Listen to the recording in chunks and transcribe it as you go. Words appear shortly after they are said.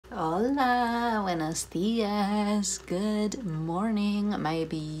Hola, buenos dias, good morning, my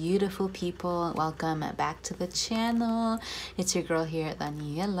beautiful people. Welcome back to the channel. It's your girl here,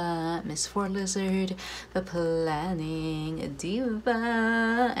 Daniela, Miss Four Lizard, the planning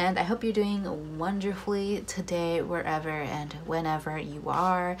diva. And I hope you're doing wonderfully today, wherever and whenever you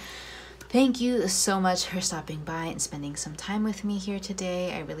are. Thank you so much for stopping by and spending some time with me here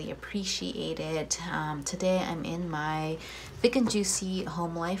today. I really appreciate it. Today I'm in my Thick and Juicy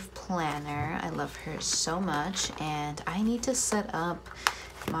Home Life Planner. I love her so much, and I need to set up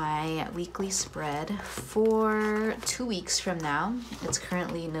my weekly spread for 2 weeks from now. It's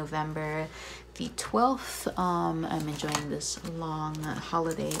currently November the 12th. I'm enjoying this long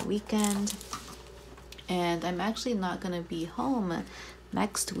holiday weekend, and I'm actually not going to be home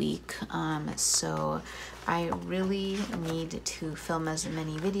next week, so I really need to film as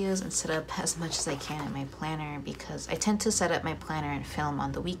many videos and set up as much as I can in my planner, because I tend to set up my planner and film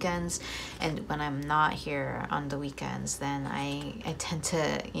on the weekends, and when I'm not here on the weekends, then I tend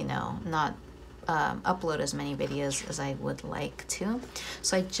to, you know, not upload as many videos as I would like to.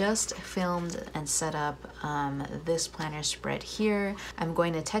 So I just filmed and set up this planner spread here. I'm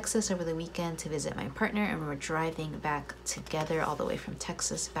going to Texas over the weekend to visit my partner, and we're driving back together all the way from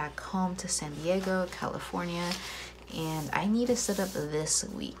Texas back home to San Diego, California. And I need to set up this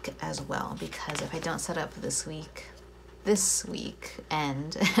week as well, because if I don't set up this week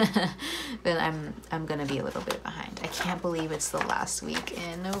and then I'm gonna be a little bit behind. I can't believe it's the last week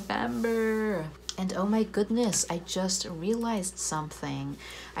in November. And oh my goodness, I just realized something.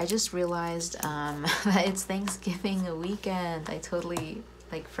 I just realized that it's Thanksgiving weekend. I totally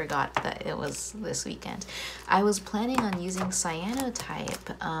forgot that it was this weekend. I was planning on using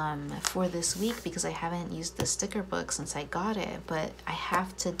cyanotype for this week because I haven't used the sticker book since I got it, but I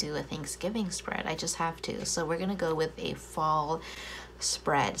have to do a Thanksgiving spread. I just have to. So we're gonna go with a fall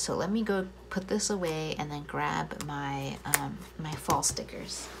spread. So let me go put this away and then grab my my fall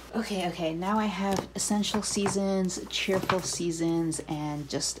stickers. Okay, now I have essential seasons, cheerful seasons, and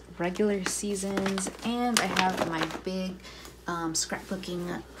just regular seasons, and I have my big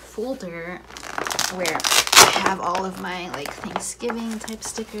scrapbooking folder where I have all of my Thanksgiving type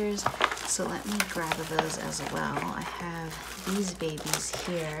stickers. So let me grab those as well. I have these babies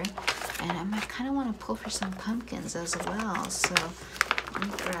here, and I might kind of want to pull for some pumpkins as well. So let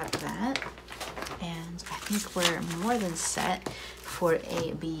me grab that, and I think we're more than set for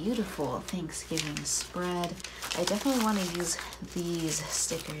a beautiful Thanksgiving spread. I definitely want to use these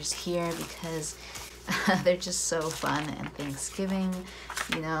stickers here because they're just so fun and Thanksgiving,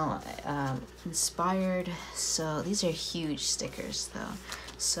 you know, inspired. So these are huge stickers though,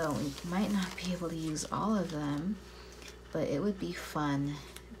 so we might not be able to use all of them, but it would be fun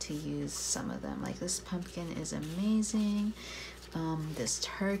to use some of them. Like this pumpkin is amazing. This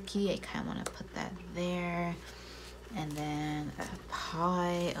turkey, I kind of want to put that there. And then a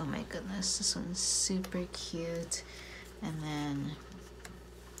pie, oh my goodness, this one's super cute. And then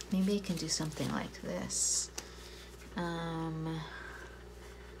maybe I can do something like this. Like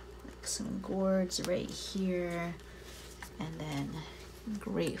some gourds right here. And then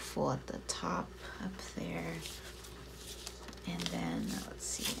grateful at the top up there. And then, let's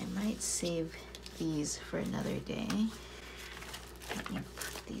see, I might save these for another day. Let me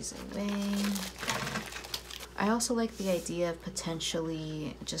put these away. I also like the idea of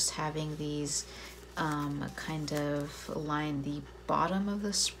potentially just having these kind of line the bottom of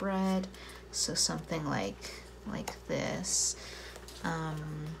the spread, so something like this.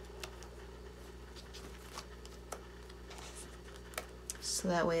 So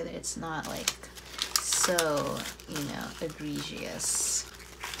that way that it's not so, you know, egregious.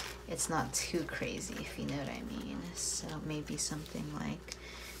 It's not too crazy, if you know what I mean. So maybe something like,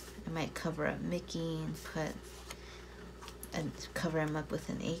 I might cover up Mickey and cover him up with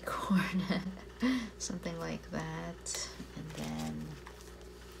an acorn, something like that. And then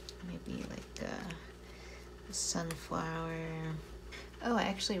maybe like a sunflower. Oh, I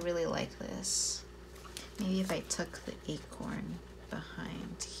actually really like this. Maybe if I tuck the acorn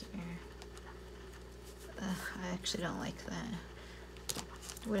behind here. I actually don't like that.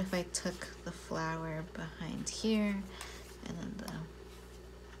 What if I took the flower behind here, and then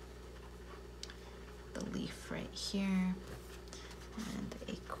the leaf right here, and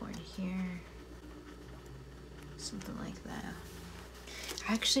the acorn here, something like that.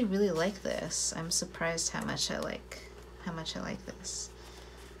 I actually really like this. I'm surprised how much I like this.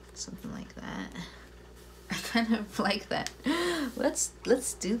 Something like that. I kind of like that. Let's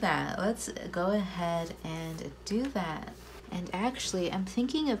do that. Let's go ahead and do that. And actually, I'm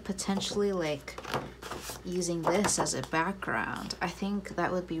thinking of potentially like using this as a background. I think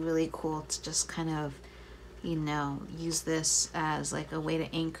that would be really cool to just kind of, you know, use this as like a way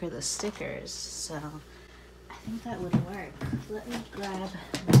to anchor the stickers. So I think that would work. Let me grab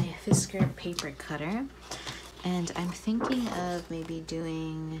my Fisker paper cutter. And I'm thinking of maybe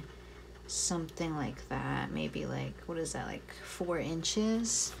doing something like that. Maybe like, what is that, like 4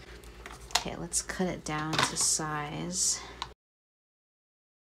 inches? Okay, let's cut it down to size.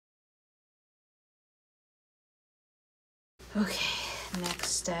 Okay, next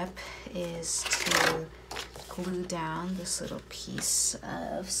step is to glue down this little piece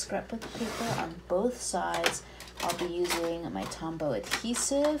of scrapbook paper on both sides. I'll be using my Tombow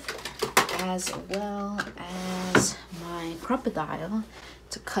adhesive as well as my crocodile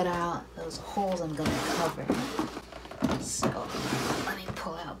to cut out those holes I'm gonna cover. So let me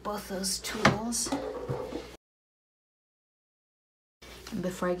pull out both those tools. And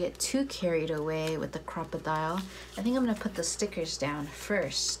before I get too carried away with the crocodile, I think I'm gonna put the stickers down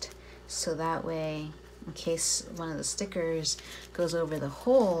first. So that way, in case one of the stickers goes over the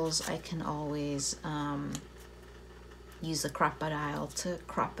holes, I can always use the crocodile to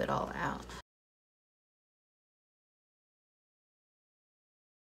crop it all out.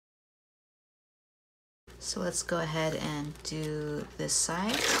 So let's go ahead and do this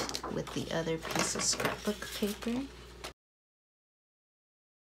side with the other piece of scrapbook paper.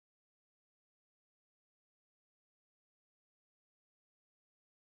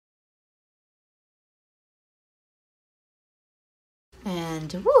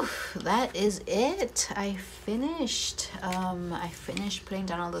 And woo, that is it. I finished putting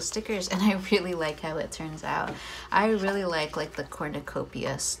down all those stickers, and I really like how it turns out. I really like the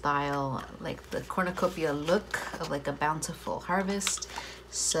cornucopia style, like the cornucopia look of like a bountiful harvest.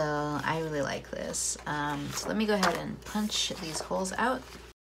 So I really like this. So let me go ahead and punch these holes out.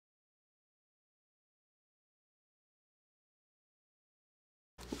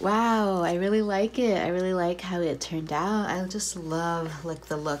 Wow, I really like it. I really like how it turned out. I just love like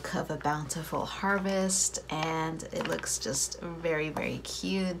the look of a bountiful harvest, and it looks just very, very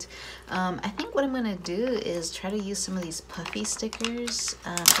cute. I think what I'm gonna do is try to use some of these puffy stickers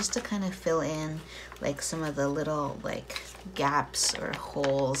just to kind of fill in like some of the little like gaps or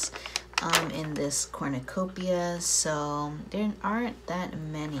holes in this cornucopia. So there aren't that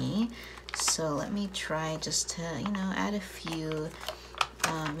many. So let me try just to, you know, add a few.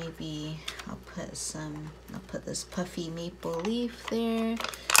 Maybe I'll put this puffy maple leaf there,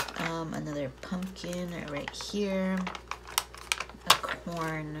 another pumpkin right here, a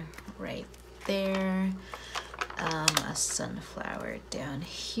corn right there, a sunflower down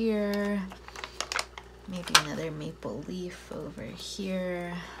here, maybe another maple leaf over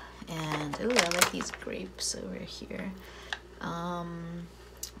here, and ooh, I like these grapes over here.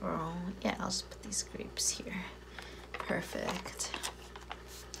 Or yeah, I'll just put these grapes here. Perfect.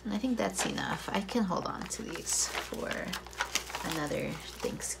 And I think that's enough. I can hold on to these for another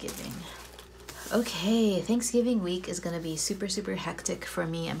Thanksgiving. Okay, Thanksgiving week is gonna be super, super hectic for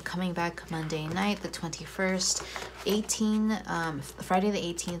me. I'm coming back Monday night, the 21st. Friday the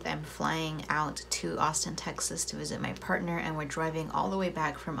 18th, I'm flying out to Austin, Texas to visit my partner, and we're driving all the way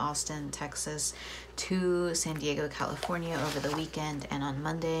back from Austin, Texas to San Diego, California over the weekend and on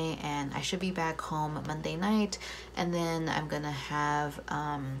Monday, and I should be back home Monday night, and then I'm gonna have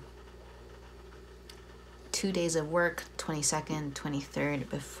 2 days of work, 22nd, 23rd,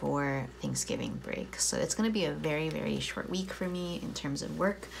 before Thanksgiving break. So it's going to be a very, very short week for me in terms of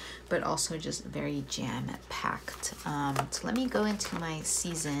work, but also just very jam-packed. So let me go into my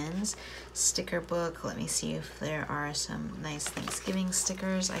seasons sticker book. Let me see if there are some nice Thanksgiving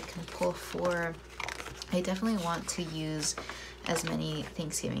stickers I can pull for. I definitely want to use as many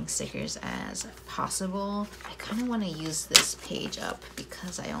Thanksgiving stickers as possible. I kind of want to use this page up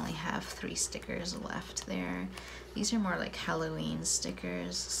because I only have 3 stickers left there. These are more like Halloween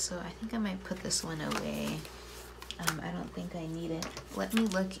stickers, so I think I might put this one away. I don't think I need it. Let me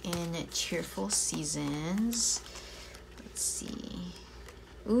look in Cheerful Seasons. Let's see.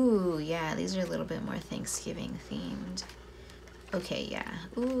 Ooh, yeah, these are a little bit more Thanksgiving themed. Okay, yeah.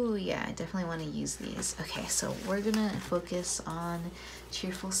 Ooh, yeah, I definitely want to use these. Okay, so we're gonna focus on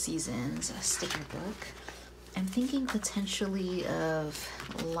Cheerful Seasons sticker book. I'm thinking potentially of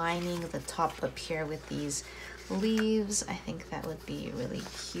lining the top up here with these leaves. I think that would be really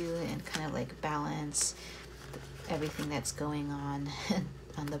cute and kind of like balance everything that's going on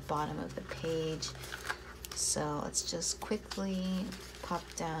on the bottom of the page. So let's just quickly pop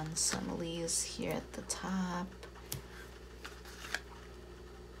down some leaves here at the top.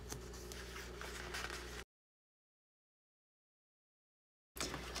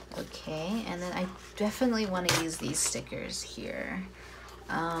 Okay, and then I definitely want to use these stickers here.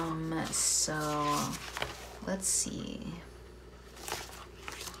 So let's see.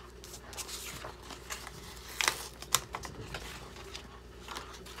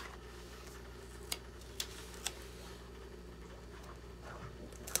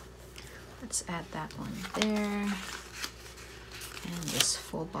 Let's add that one there. And this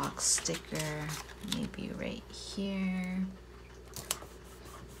full box sticker, maybe right here.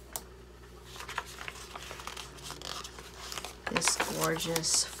 This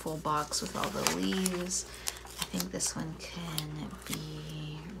gorgeous full box with all the leaves. I think this one can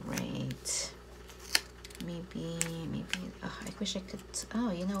be right. Maybe, oh, I wish I could,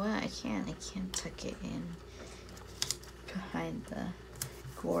 oh, you know what, I can't tuck it in behind the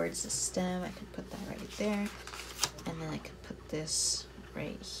gourds, the stem. I could put that right there. And then I could put this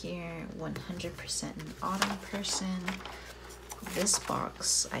right here, 100% an autumn person. This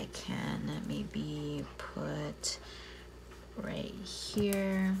box I can maybe put right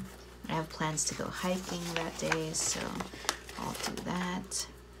here. I have plans to go hiking that day, so I'll do that.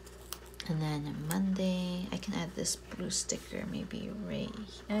 And then Monday, I can add this blue sticker maybe right,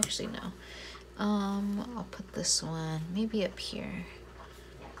 actually no. I'll put this one maybe up here.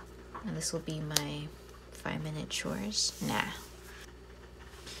 And this will be my 5-minute chores. Nah.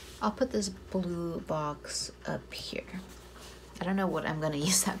 I'll put this blue box up here. I don't know what I'm gonna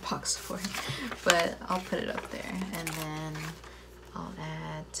use that box for, but I'll put it up there. And then I'll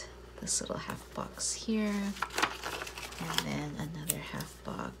add this little half box here. And then another half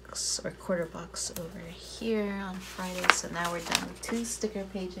box or quarter box over here on Friday. So now we're done with 2 sticker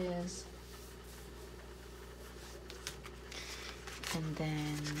pages. And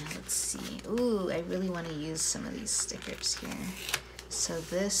then let's see. Ooh, I really want to use some of these stickers here. So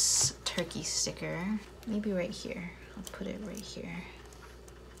this turkey sticker, maybe right here. I'll put it right here.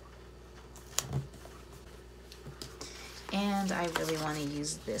 And I really want to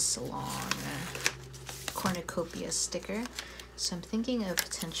use this long cornucopia sticker. So I'm thinking of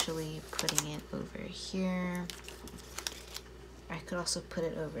potentially putting it over here. I could also put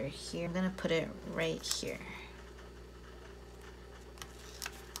it over here. I'm gonna put it right here.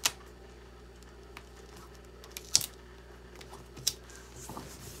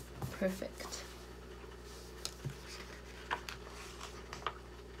 Perfect.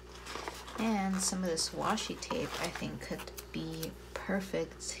 And some of this washi tape I think could be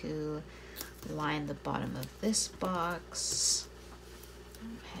perfect to line the bottom of this box.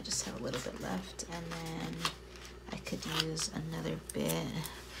 I just have a little bit left, and then I could use another bit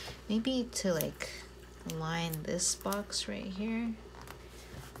maybe to like line this box right here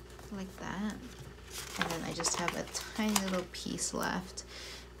like that. And then I just have a tiny little piece left.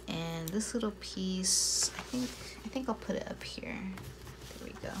 And this little piece, I think I'll put it up here. There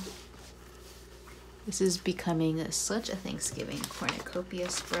we go. This is becoming such a Thanksgiving cornucopia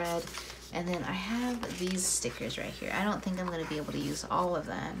spread. And then I have these stickers right here. I don't think I'm going to be able to use all of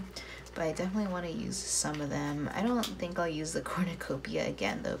them, but I definitely want to use some of them. I don't think I'll use the cornucopia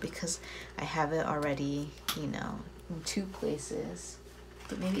again though, because I have it already, you know, in 2 places.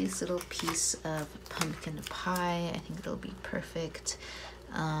 But maybe this little piece of pumpkin pie, I think it'll be perfect.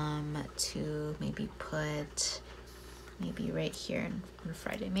 To maybe put maybe right here on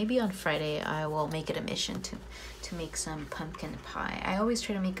Friday. Maybe on Friday I will make it a mission to make some pumpkin pie. I always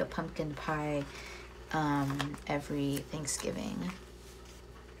try to make a pumpkin pie every Thanksgiving.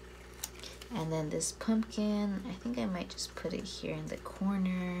 And then this pumpkin, I think I might just put it here in the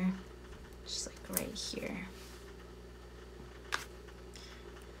corner, just like right here.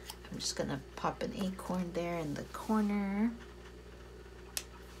 I'm just gonna pop an acorn there in the corner.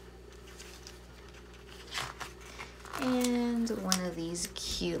 And one of these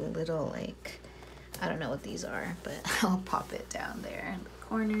cute little, like, I don't know what these are, but I'll pop it down there in the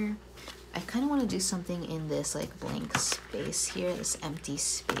corner. I kind of want to do something in this like blank space here, this empty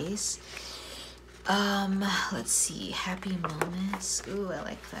space. Let's see, happy moments. Ooh, I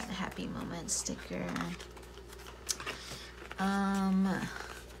like that happy moment sticker. Let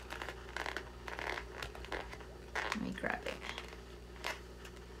me grab it.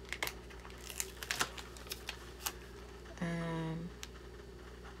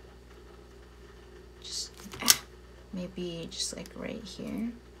 Just maybe just like right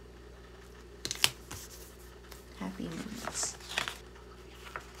here. Happy moments.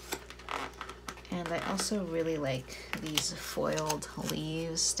 And I also really like these foiled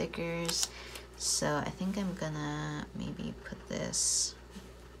leaves stickers. So I think I'm gonna maybe put this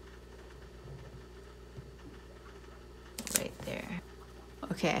right there.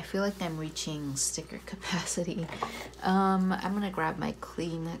 Okay, I feel like I'm reaching sticker capacity. I'm gonna grab my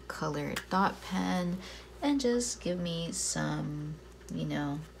clean colored dot pen and just give me some, you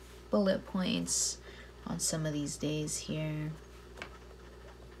know, bullet points on some of these days here.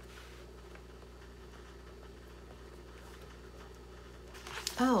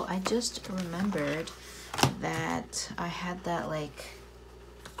 Oh, I just remembered that I had that like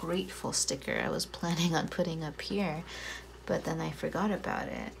grateful sticker I was planning on putting up here, but then I forgot about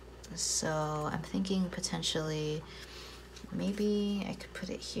it. So I'm thinking potentially maybe I could put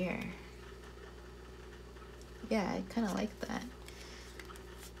it here. Yeah, I kind of like that.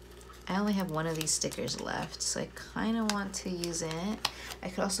 I only have one of these stickers left, so I kind of want to use it. I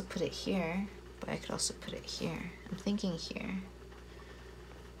could also put it here, but I could also put it here. I'm thinking here.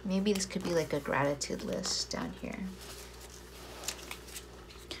 Maybe this could be like a gratitude list down here.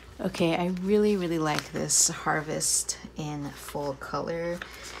 Okay, I really like this harvest in full color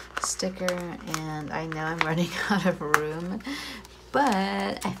sticker, and I know I'm running out of room,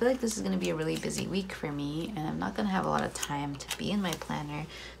 but I feel like this is going to be a really busy week for me, and I'm not going to have a lot of time to be in my planner,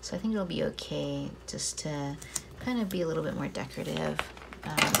 so I think it'll be okay just to kind of be a little bit more decorative.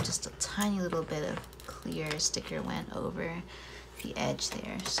 Just a tiny little bit of clear sticker went over the edge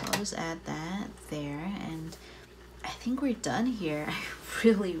there, so I'll just add that there, and I think we're done here. I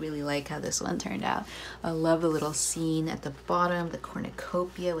really like how this one turned out. I love the little scene at the bottom, the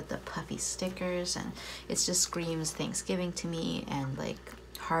cornucopia with the puffy stickers, and it just screams Thanksgiving to me, and like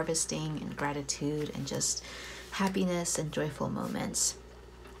harvesting and gratitude and just happiness and joyful moments.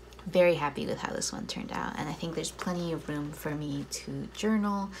 Very happy with how this one turned out, and I think there's plenty of room for me to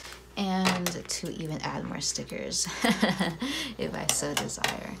journal and to even add more stickers if I so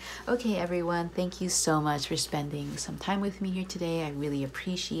desire. Okay everyone, thank you so much for spending some time with me here today. I really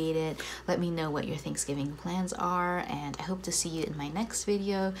appreciate it. Let me know what your Thanksgiving plans are, and I hope to see you in my next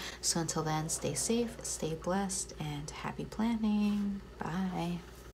video. So until then, stay safe, stay blessed, and happy planning. Bye.